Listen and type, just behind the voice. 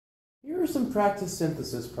Here are some practice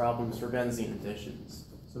synthesis problems for benzene additions.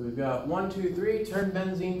 So we've got 1, 2, 3, turn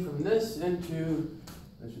benzene from this into,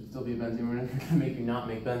 this should still be benzene, we're going to make you not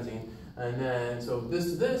make benzene. And then, so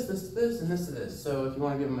this to this, this to this, and this to this. So if you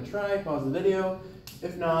want to give them a try, pause the video.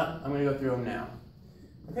 If not, I'm going to go through them now.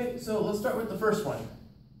 Okay, so let's start with the first one.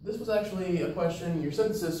 This was actually a question, your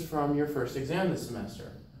synthesis from your first exam this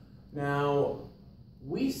semester. Now,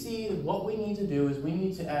 we see what we need to do is we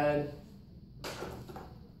need to add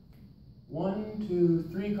 1, 2,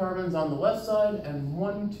 3 carbons on the left side and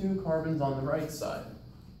 1, 2 carbons on the right side.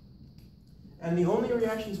 And the only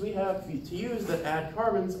reactions we have to use that add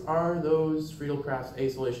carbons are those Friedel-Crafts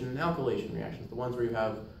acylation and alkylation reactions, the ones where you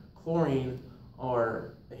have chlorine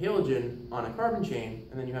or a halogen on a carbon chain,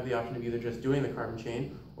 and then you have the option of either just doing the carbon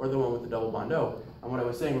chain or the one with the double bond O. And what I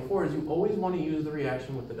was saying before is you always want to use the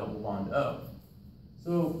reaction with the double bond O.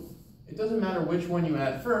 So it doesn't matter which one you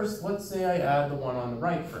add first. Let's say I add the one on the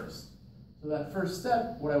right first. So that first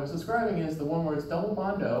step, what I was describing is the one where it's double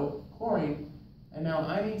bond O, chlorine, and now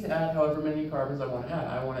I need to add however many carbons I want to add.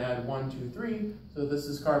 I want to add 1, 2, 3, so this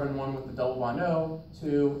is carbon 1 with the double bond O,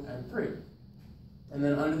 2, and 3. And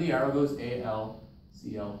then under the arrow goes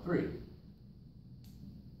AlCl3.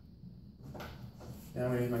 Now I'm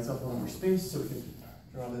going to give myself a little more space so we can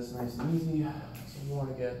draw this nice and easy. So we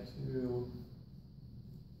want to get to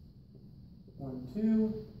 1,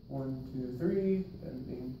 2, 1, 2, 3,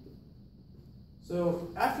 benzene. So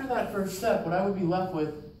after that first step, what I would be left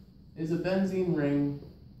with is a benzene ring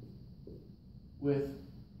with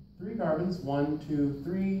 3 carbons, 1, 2,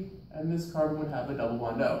 3, and this carbon would have a double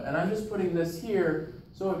bond O. And I'm just putting this here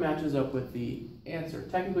so it matches up with the answer.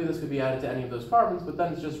 Technically this could be added to any of those carbons, but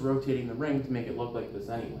then it's just rotating the ring to make it look like this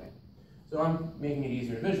anyway. So I'm making it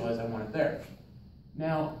easier to visualize, I want it there.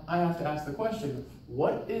 Now I have to ask the question,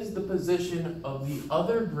 what is the position of the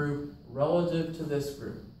other group relative to this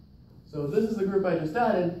group? So this is the group I just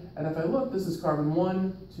added, and if I look, this is carbon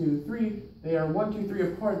 1, 2, 3. They are 1, 2, 3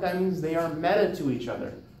 apart. That means they are meta to each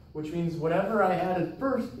other, which means whatever I added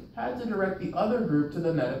first had to direct the other group to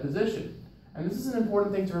the meta position. And this is an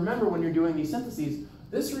important thing to remember when you're doing these syntheses.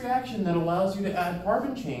 This reaction that allows you to add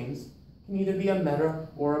carbon chains can either be a meta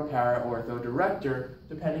or a para-ortho director,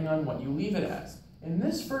 depending on what you leave it as. In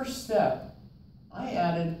this first step, I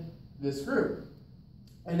added this group.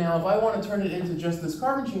 And now if I want to turn it into just this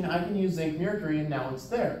carbon chain, I can use zinc mercury and now it's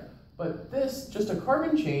there. But this, just a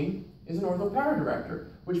carbon chain, is an ortho-para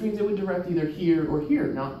director, which means it would direct either here or here,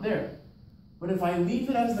 not there. But if I leave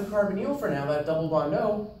it as the carbonyl for now, that double bond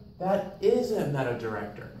O, that is a meta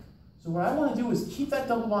director. So what I want to do is keep that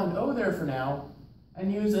double bond O there for now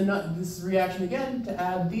and use this reaction again to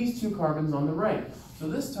add these 2 carbons on the right. So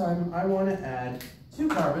this time I want to add 2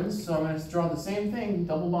 carbons, so I'm going to draw the same thing,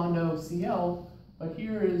 double bond O Cl, but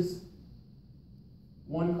here is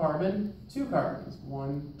 1 carbon, 2 carbons,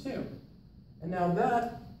 1, 2. And now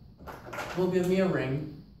that will give me a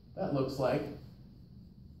ring that looks like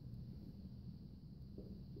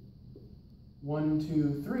 1,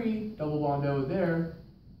 2, 3, double bond O there,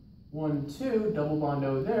 1, 2, double bond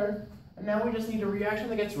O there, and now we just need a reaction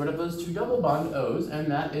that gets rid of those 2 double bond O's,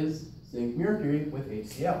 and that is zinc mercury with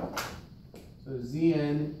HCl. So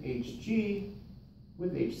ZnHg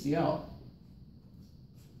with HCl.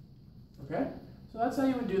 Okay, so that's how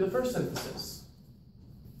you would do the first synthesis.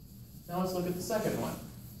 Now let's look at the second one.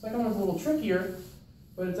 The second one's a little trickier,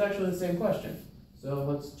 but it's actually the same question. So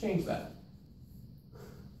let's change that.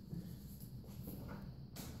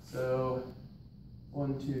 So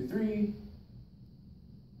 1, 2, 3,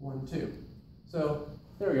 1, 2. So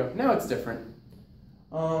there we go. Now it's different.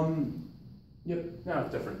 Yep, now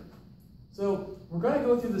it's different. So we're going to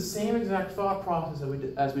go through the same exact thought process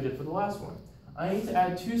as we did for the last one. I need to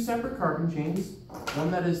add 2 separate carbon chains, one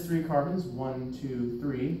that is 3 carbons, 1, 2,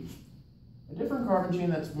 3, a different carbon chain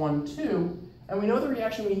that's 1, 2, and we know the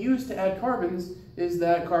reaction we use to add carbons is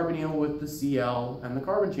that carbonyl with the Cl and the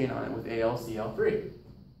carbon chain on it with AlCl3.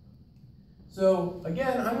 So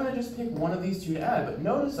again, I'm going to just pick one of these 2 to add, but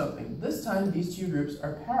notice something. This time these 2 groups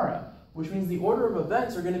are para, which means the order of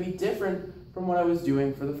events are going to be different from what I was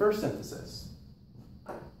doing for the first synthesis.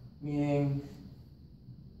 Meaning,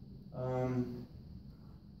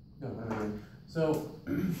 so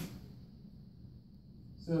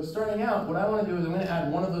starting out, what I want to do is I'm going to add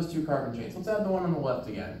one of those 2 carbon chains. Let's add the one on the left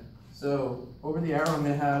again. So over the arrow, I'm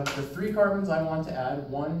going to have the 3 carbons I want to add,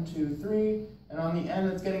 1, 2, 3, and on the end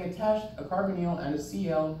that's getting attached a carbonyl and a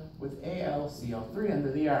Cl with AlCl3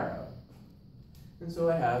 under the arrow. And so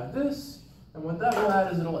I have this, and what that will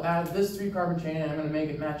add is it'll add this 3 carbon chain, and I'm going to make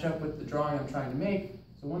it match up with the drawing I'm trying to make.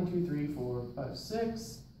 So 1, 2, 3, 4, 5,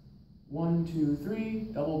 6. 1, 2, 3,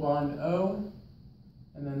 double bond O,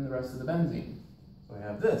 and then the rest of the benzene. So I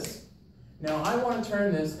have this. Now I want to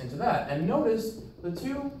turn this into that, and notice the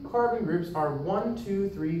two carbon groups are 1, 2,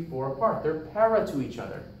 3, 4 apart. They're para to each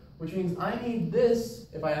other, which means I need this,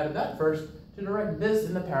 if I added that first, to direct this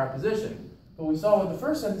in the para position. But we saw with the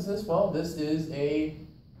first synthesis, well, this is a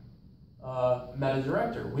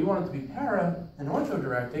meta-director. We want it to be para and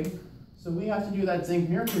ortho-directing, so we have to do that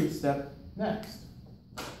zinc-mercury step next.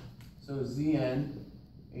 So ZnHg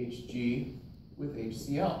with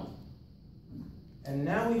HCl. And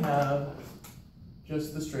now we have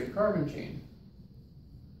just the straight carbon chain.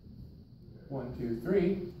 1, 2,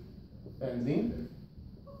 3, benzene.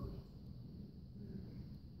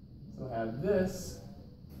 So I have this.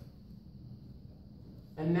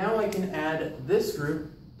 And now I can add this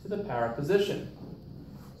group to the para position.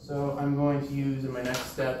 So I'm going to use in my next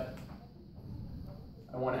step,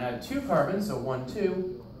 I want to add 2 carbons, so 1,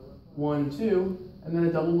 2, 1, 2, and then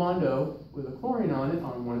a double bond O with a chlorine on it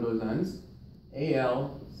on one of those ends,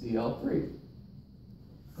 AlCl3.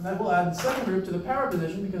 And that will add the second group to the para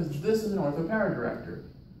position because this is an ortho-para director.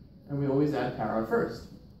 And we always add para first.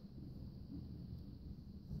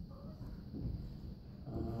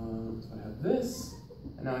 So I have this,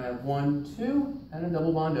 and now I have 1, 2, and a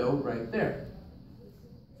double bond O right there.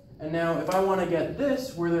 And now if I want to get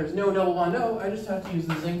this where there's no double bond O, I just have to use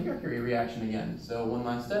the zinc-mercury reaction again. So one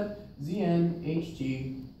last step,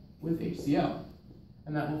 ZnHg with HCl.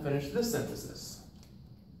 And that will finish this synthesis.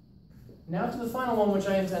 Now to the final one, which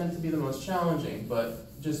I intended to be the most challenging,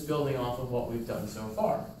 but just building off of what we've done so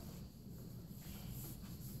far.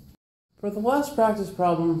 For the last practice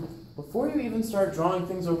problem, before you even start drawing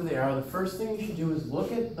things over the arrow, the first thing you should do is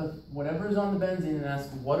look at whatever is on the benzene and ask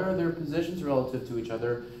what are their positions relative to each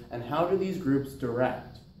other and how do these groups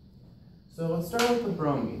direct. So let's start with the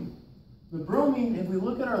bromine. The bromine, if we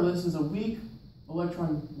look at our list, is a weak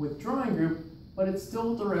electron withdrawing group, but it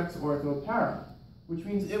still directs ortho-para, which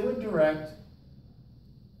means it would direct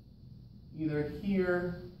either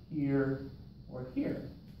here, here, or here.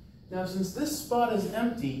 Now, since this spot is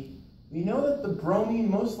empty, we know that the bromine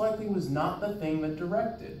most likely was not the thing that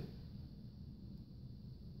directed,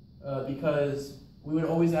 because we would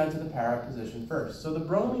always add to the para position first. So the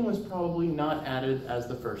bromine was probably not added as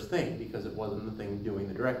the first thing because it wasn't the thing doing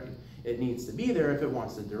the directing. It needs to be there if it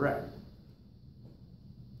wants to direct.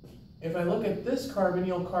 If I look at this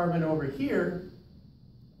carbonyl carbon over here,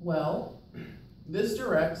 well, this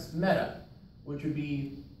directs meta, which would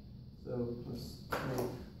be, so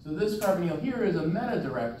this carbonyl here is a meta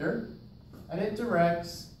director, and it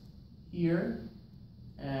directs here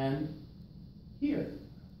and here.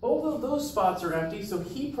 Both of those spots are empty, so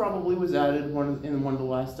he probably was added in one of the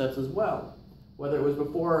last steps as well. Whether it was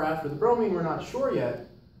before or after the bromine, we're not sure yet,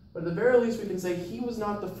 but at the very least we can say he was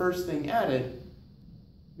not the first thing added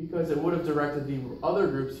because it would have directed the other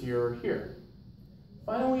groups here or here.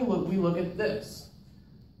 Finally, we look at this.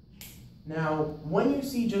 Now, when you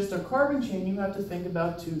see just a carbon chain, you have to think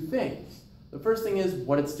about 2 things. The first thing is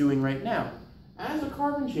what it's doing right now. As a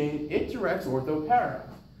carbon chain, it directs ortho-para,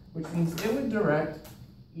 which means it would direct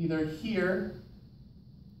either here,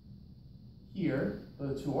 here,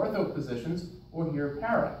 the 2 ortho positions, or here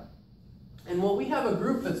para. And while we have a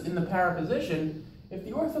group that's in the para position, if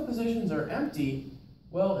the ortho positions are empty,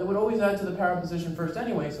 well, it would always add to the para position first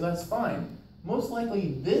anyway, so that's fine. Most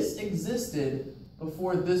likely this existed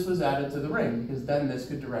before this was added to the ring, because then this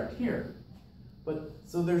could direct here. But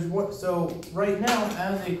so right now,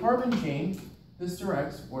 as a carbon chain, this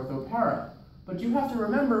directs ortho-para. But you have to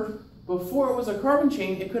remember, before it was a carbon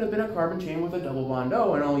chain, it could have been a carbon chain with a double bond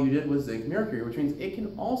O, and all you did was zinc-mercury, which means it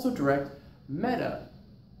can also direct meta.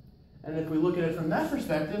 And if we look at it from that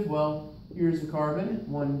perspective, well, here's the carbon,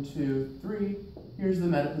 1, 2, 3, here's the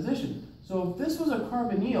meta position. So if this was a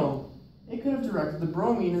carbonyl, it could have directed the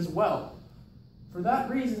bromine as well. For that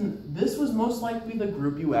reason, this was most likely the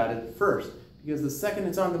group you added first, because the second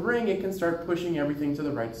it's on the ring, it can start pushing everything to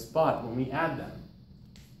the right spot when we add them.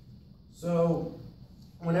 So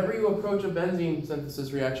whenever you approach a benzene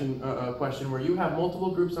synthesis reaction question where you have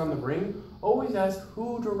multiple groups on the ring, always ask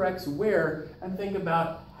who directs where and think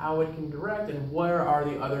about how it can direct and where are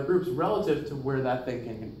the other groups relative to where that thing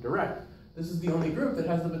can direct. This is the only group that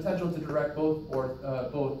has the potential to direct both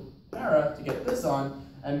para to get this on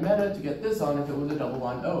and meta to get this on if it was a double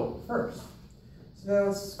bond O first. So now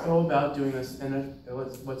let's go about doing this and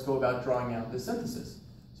let's go about drawing out this synthesis.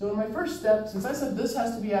 So in my first step, since I said this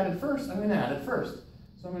has to be added first, I'm going to add it first.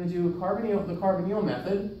 So I'm going to do the carbonyl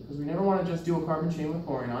method, because we never want to just do a carbon chain with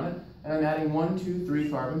chlorine on it. And I'm adding 1, 2, 3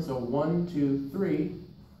 carbons, so 1, 2, 3.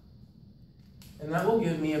 And that will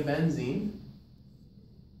give me a benzene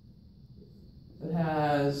that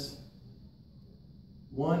has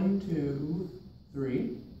 1, 2,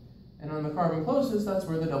 3. And on the carbon closest, that's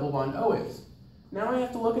where the double bond O is. Now I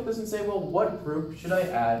have to look at this and say, well, what group should I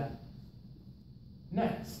add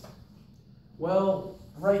next? Well,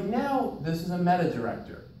 right now, this is a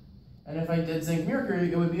meta-director. And if I did zinc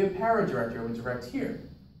mercury, it would be a para-director. It would direct here.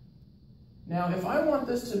 Now, if I want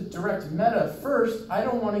this to direct meta first, I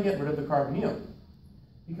don't want to get rid of the carbonyl.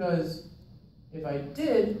 Because if I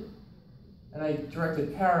did, and I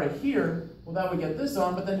directed para here, well, that would get this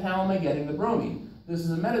on, but then how am I getting the bromine? This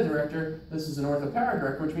is a meta-director, this is an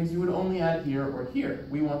ortho-para-director, which means you would only add here or here.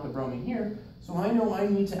 We want the bromine here, so I know I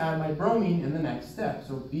need to add my bromine in the next step.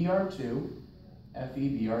 So Br2,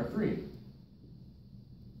 FeBr3.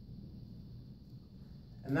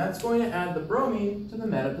 And that's going to add the bromine to the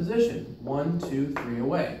meta position, 1, 2, 3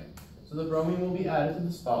 away. So the bromine will be added to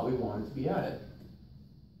the spot we want it to be added.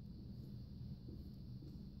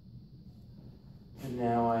 And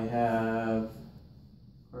now I have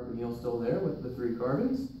carbonyl still there with the 3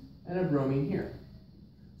 carbons, and a bromine here.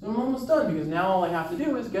 So I'm almost done, because now all I have to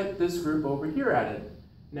do is get this group over here added.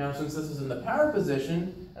 Now, since this is in the para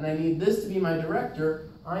position, and I need this to be my director,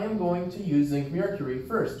 I am going to use zinc mercury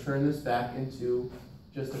first. Turn this back into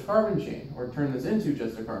just a carbon chain, or turn this into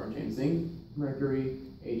just a carbon chain. Zinc, mercury,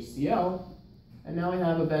 HCl, and now I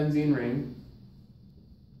have a benzene ring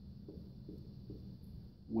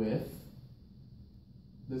with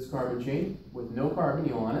this carbon chain with no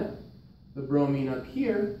carbonyl on it, the bromine up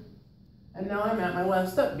here, and now I'm at my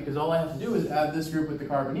last step because all I have to do is add this group with the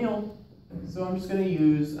carbonyl. So I'm just going to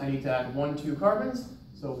use, I need to add 1, 2 carbons,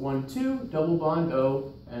 so 1, 2, double bond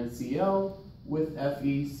O and Cl with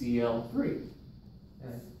FeCl3.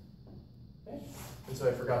 Okay. And so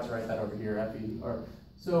I forgot to write that over here,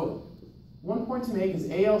 So one point to make is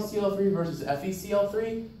AlCl3 versus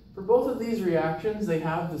FeCl3. For both of these reactions, they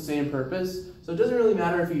have the same purpose, so it doesn't really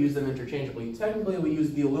matter if you use them interchangeably. Technically, we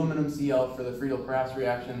use the aluminum Cl for the Friedel-Crafts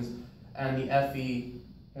reactions and the Fe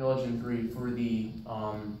halogen 3 for the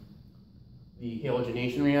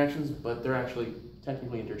halogenation reactions, but they're actually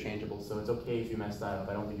technically interchangeable, so it's okay if you mess that up.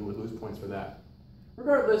 I don't think you would lose points for that.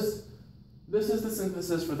 Regardless, this is the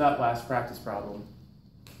synthesis for that last practice problem.